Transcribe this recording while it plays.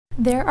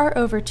There are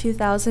over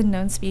 2,000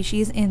 known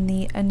species in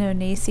the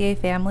Annonaceae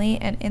family,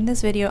 and in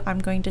this video I'm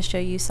going to show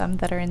you some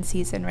that are in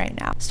season right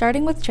now.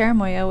 Starting with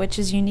cherimoya, which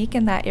is unique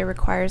in that it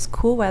requires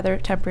cool weather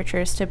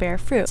temperatures to bear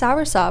fruit.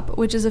 Soursop,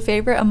 which is a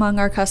favorite among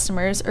our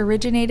customers,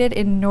 originated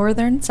in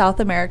northern South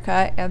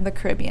America and the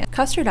Caribbean.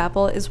 Custard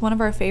apple is one of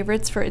our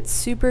favorites for its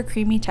super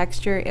creamy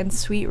texture and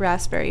sweet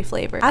raspberry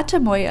flavor.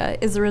 Atamoya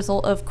is the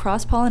result of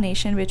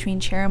cross-pollination between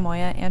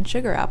cherimoya and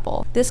sugar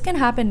apple. This can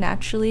happen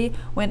naturally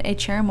when a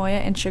cherimoya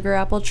and sugar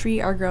apple tree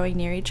are growing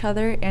near each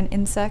other and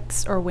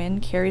insects or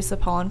wind carries the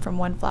pollen from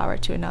one flower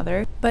to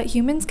another, but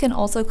humans can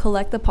also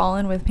collect the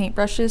pollen with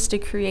paintbrushes to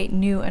create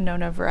new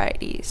Annona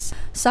varieties.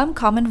 Some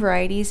common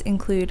varieties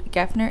include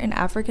Gefner and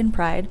African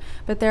Pride,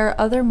 but there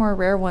are other more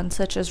rare ones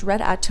such as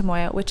Red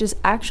Atamoya, which is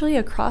actually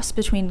a cross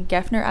between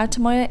Gefner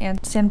Atamoya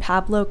and San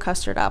Pablo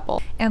custard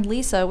apple, and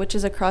Lisa, which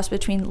is a cross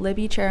between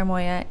Libby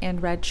cherimoya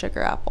and red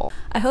sugar apple.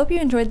 I hope you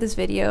enjoyed this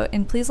video,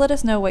 and please let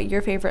us know what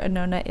your favorite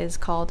Annona is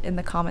called in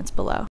the comments below.